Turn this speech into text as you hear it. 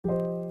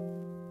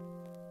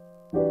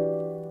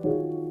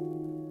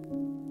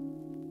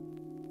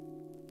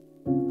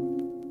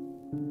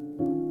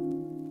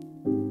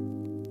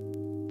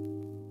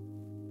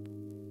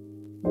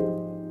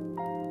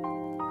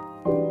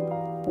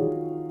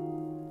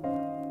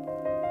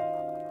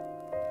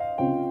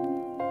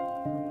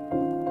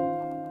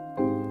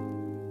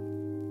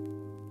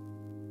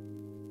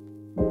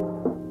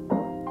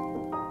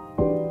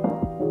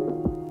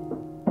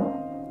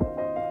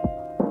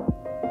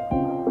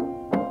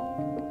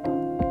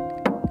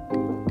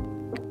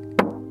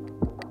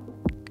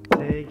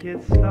Take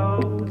it slow,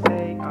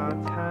 take our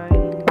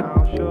time.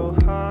 I'll show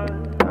her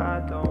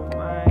I don't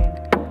mind.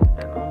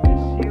 And I'll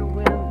miss you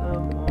in the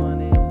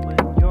morning when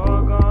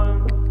you're gone.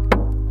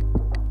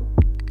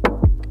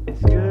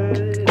 It's good,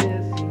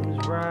 it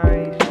seems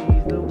right.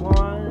 She's the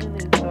one,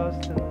 it's us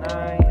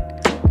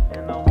tonight.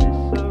 And I'll miss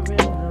her in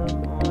the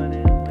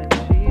morning when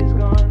she's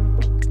gone.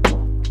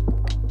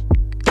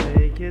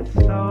 Take it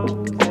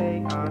slow,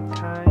 take our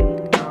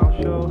time. I'll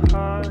show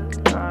her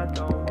I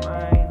don't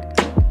mind.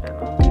 And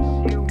I'll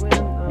miss you in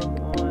the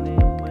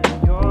morning when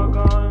you're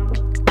gone.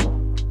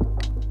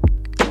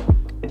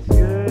 It's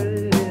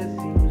good, it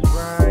seems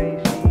right.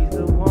 She's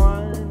the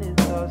one,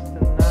 it's us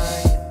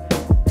tonight.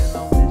 And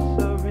I'll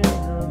miss her in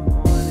the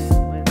morning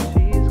when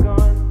she's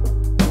gone.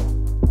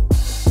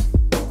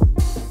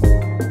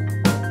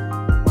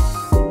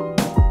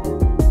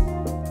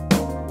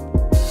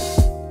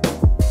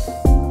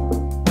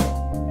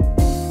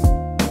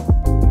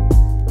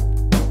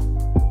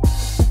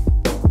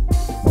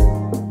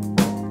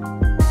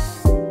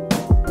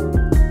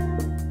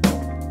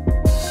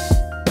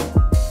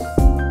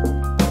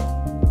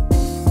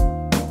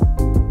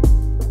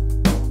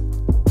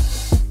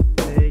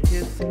 Take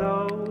it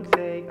slow,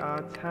 take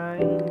our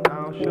time.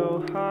 I'll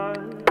show her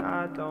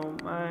I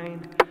don't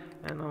mind.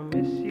 And I'll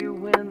miss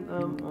you in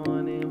the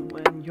morning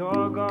when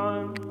you're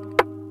gone.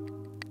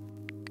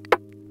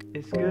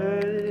 It's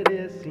good,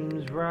 it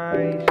seems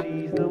right.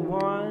 She's the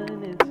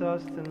one, it's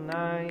us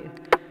tonight.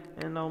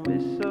 And I'll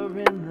miss her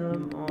in the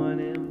morning.